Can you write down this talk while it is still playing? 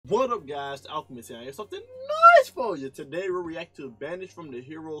What up, guys? Alchemist here. I have something nice for you. Today we'll react to Banished from the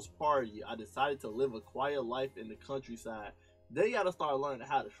Hero's Party. I decided to live a quiet life in the countryside. They gotta start learning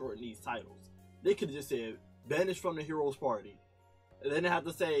how to shorten these titles. They could have just said Banished from the Hero's Party. And then they have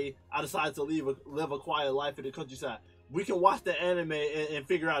to say, I decided to live a quiet life in the countryside. We can watch the anime and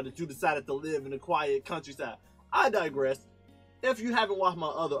figure out that you decided to live in a quiet countryside. I digress. If you haven't watched my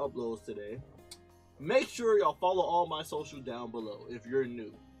other uploads today, make sure y'all follow all my socials down below if you're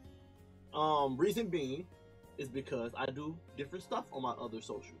new. Reason being is because I do different stuff on my other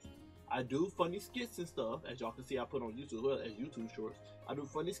socials. I do funny skits and stuff, as y'all can see I put on YouTube, well, as YouTube shorts. I do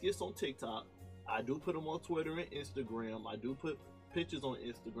funny skits on TikTok. I do put them on Twitter and Instagram. I do put pictures on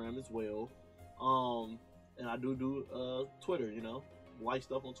Instagram as well. And I do Twitter, you know. Like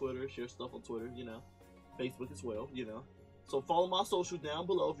stuff on Twitter, share stuff on Twitter, you know. Facebook as well, you know. So follow my socials down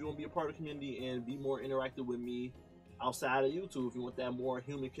below if you want to be a part of the community and be more interactive with me outside of YouTube. If you want that more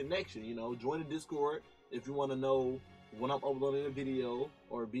human connection, you know, join the Discord if you want to know when I'm uploading a video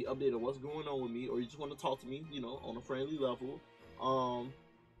or be updated on what's going on with me, or you just want to talk to me, you know, on a friendly level,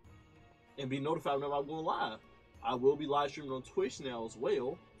 and be notified whenever I'm going live. I will be live streaming on Twitch now as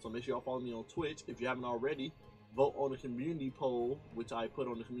well, so make sure y'all follow me on Twitch. If you haven't already, vote on the community poll, which I put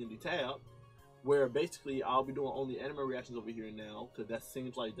on the community tab, where basically I'll be doing only anime reactions over here now, because that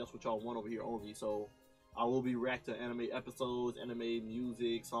seems like that's what y'all want over here only. So I will be reacting to anime episodes, anime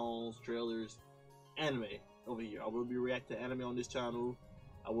music, songs, trailers, anime over here. I will be reacting to anime on this channel.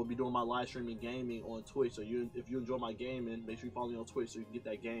 I will be doing my live streaming gaming on Twitch. So if you enjoy my gaming, make sure you follow me on Twitch so you can get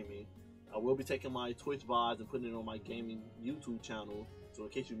that gaming. I will be taking my Twitch VODs and putting it on my gaming YouTube channel. So in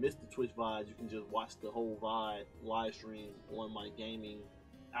case you missed the Twitch VODs, you can just watch the whole VOD live stream on my gaming,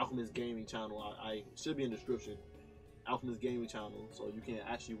 Alchemist Gaming channel. I should be in the description. Alchemist Gaming channel, so you can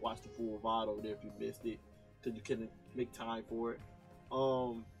actually watch the full VOD over there if you missed it, because you couldn't make time for it.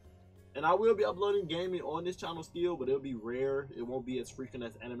 And I will be uploading gaming on this channel still, but it'll be rare. It won't be as frequent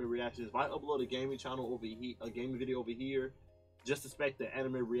as anime reactions. If I upload a gaming channel over here, a gaming video over here, just expect the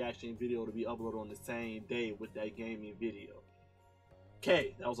anime reaction video to be uploaded on the same day with that gaming video.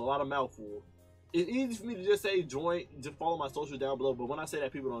 Okay, that was a lot of mouthful. It's easy for me to just say join, just follow my socials down below, but when I say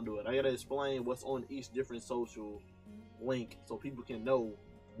that, people don't do it. I gotta explain what's on each different social link so people can know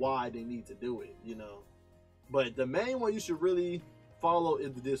why they need to do it, you know. But the main one you should really follow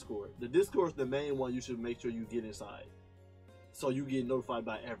is the Discord. The Discord is the main one you should make sure you get inside, so you get notified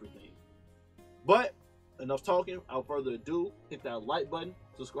by everything. But enough talking, without further ado, hit that like button,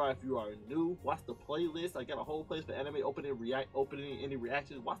 subscribe if you are new, watch the playlist. I got a whole playlist for anime opening any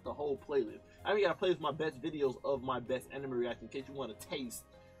reactions. Watch the whole playlist. I even got a playlist of my best videos of my best anime reactions in case you want to taste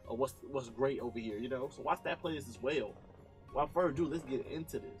of what's great over here, you know. So watch that playlist as well. Without further ado, let's get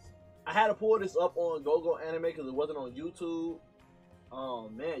into this. I had to pull this up on GoGo Anime because it wasn't on YouTube. Oh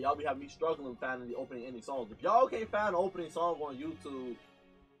man, y'all be having me struggling finding the opening any songs. If y'all can't find an opening song on YouTube,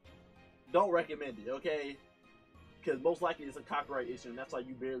 don't recommend it, okay? Because most likely it's a copyright issue, and that's why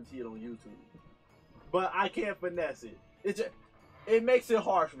you barely see it on YouTube. But I can't finesse it. It makes it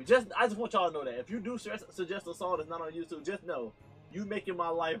hard for me. I just want y'all to know that if you do suggest a song that's not on YouTube, just know you making my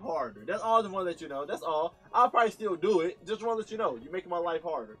life harder. That's all I just want to let you know. That's all. I'll probably still do it. Just want to let you know. You're making my life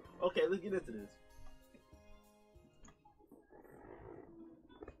harder. Okay, let's get into this.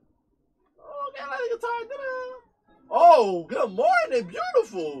 Oh, got a guitar. Oh, good morning,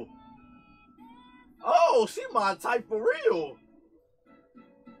 beautiful. Oh, she my type for real.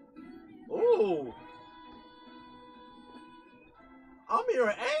 Ooh. I'm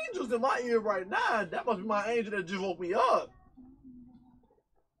hearing angels in my ear right now. That must be my angel that just woke me up.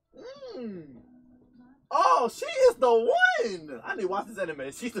 Oh, she is the one. I need to watch this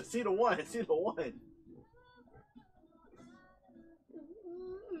anime. She's the one. She's the one.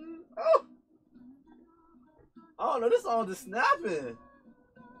 Oh. Oh no, this song just snapping.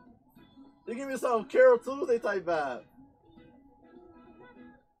 They give me some Carol Tuesday type vibe.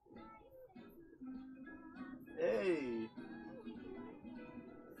 Hey.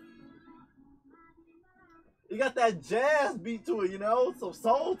 You got that jazz beat to it, you know? Some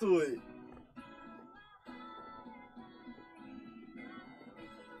soul to it.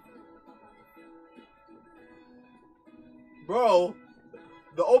 Bro,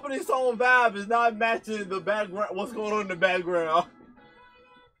 the opening song vibe is not matching the background, what's going on in the background.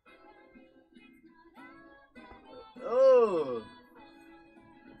 Oh.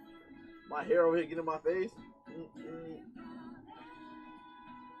 My hair over here getting in my face.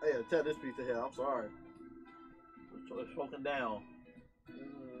 Hey, tell this piece of hair, I'm sorry. It's choking down.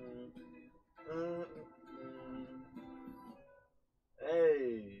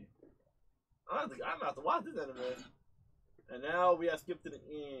 Hey. I'm about to watch this anime. And now we have skipped to the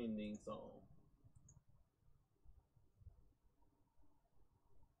ending song.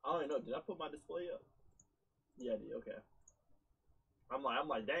 I don't even know. Did I put my display up? Yeah, I did. Okay. I'm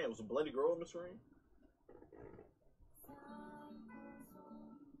like, damn, was a bloody girl on the screen?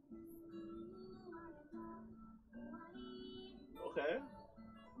 Okay.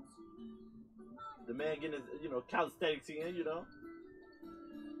 The man getting his, you know, calisthenics in, you know.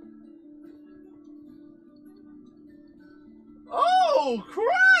 Oh,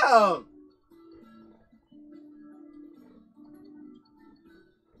 crap!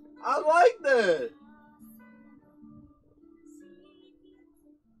 I like that.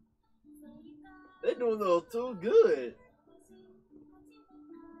 They doing a little too good.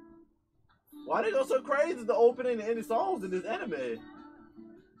 Why they go so crazy the opening and ending songs in this anime?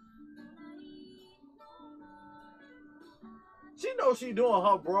 She knows she doing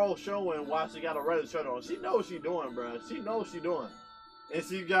her bro showing while she got a red shirt on. She knows she doing, bro. She knows she doing. And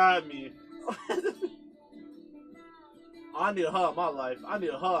she got me. I need a her in my life. I need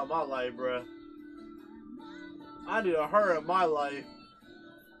a her in my life, bro. I need a her in my life.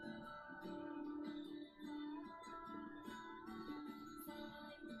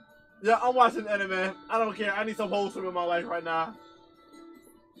 Yeah, I'm watching anime. I don't care. I need some wholesome in my life right now.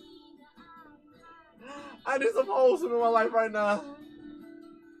 I need some wholesome in my life right now.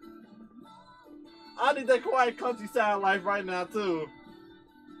 I need that quiet countryside life right now, too.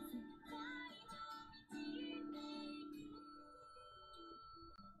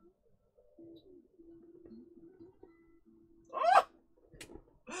 Oh!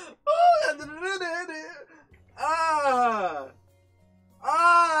 Ah!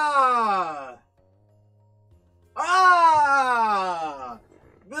 Ah! Ah!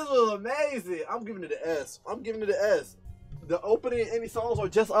 This was amazing. I'm giving it an S. I'm giving it an S. The opening and ending songs are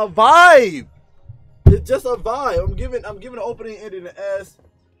just a vibe. It's just a vibe. I'm giving the opening and ending an S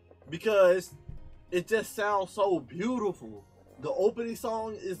because it just sounds so beautiful. The opening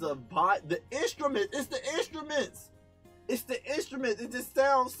song is a vibe. The instrument, it's the instruments. It's the instruments. It just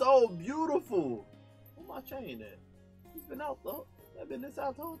sounds so beautiful. Where my chain at? It's been out though. I've been this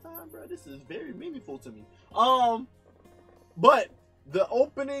out the whole time, bro. This is very meaningful to me. But the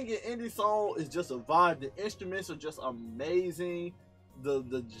opening and ending song is just a vibe. The instruments are just amazing. The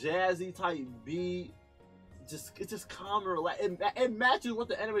jazzy type beat, it's just calm and relaxed. It matches what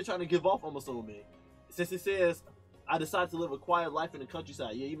the anime is trying to give off, I'm assuming. Since it says, I decided to live a quiet life in the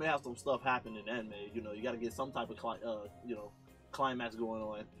countryside. Yeah, you may have some stuff happen in anime. You know, you got to get some type of climax going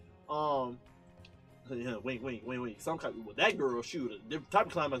on. Yeah, wink. Some kind of, well, that girl, shoot, a different type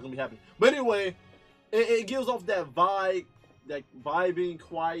of climax gonna be happening. But anyway, it gives off that vibe, that vibing,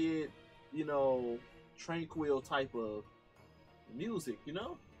 quiet, you know, tranquil type of music, you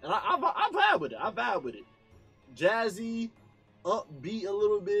know. And I vibe with it. I vibe with it. Jazzy, upbeat a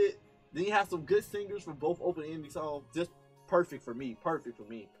little bit. Then you have some good singers for both open and ending songs. Just perfect for me. Perfect for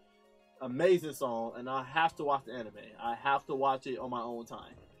me. Amazing song, and I have to watch the anime. I have to watch it on my own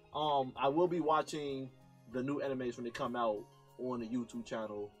time. I will be watching the new animes when they come out on the YouTube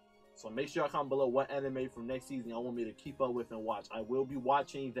channel. So make sure y'all comment below what anime from next season y'all want me to keep up with and watch. I will be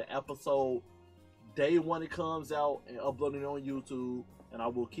watching the episode day one it comes out and uploading it on YouTube. And I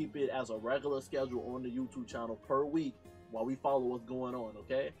will keep it as a regular schedule on the YouTube channel per week while we follow what's going on,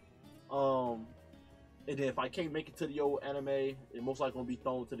 okay? And then if I can't make it to the old anime, it most likely gonna be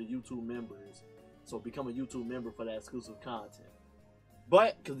thrown to the YouTube members. So become a YouTube member for that exclusive content.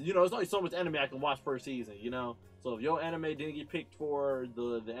 But, because, you know, there's only so much anime I can watch per season, you know? So if your anime didn't get picked for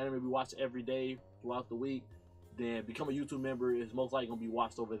the anime we watch every day throughout the week, then become a YouTube member. It's most likely going to be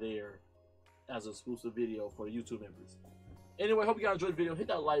watched over there as an exclusive video for the YouTube members. Anyway, hope you guys enjoyed the video. Hit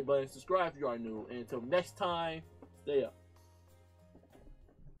that like button, subscribe if you are new, and until next time, stay up.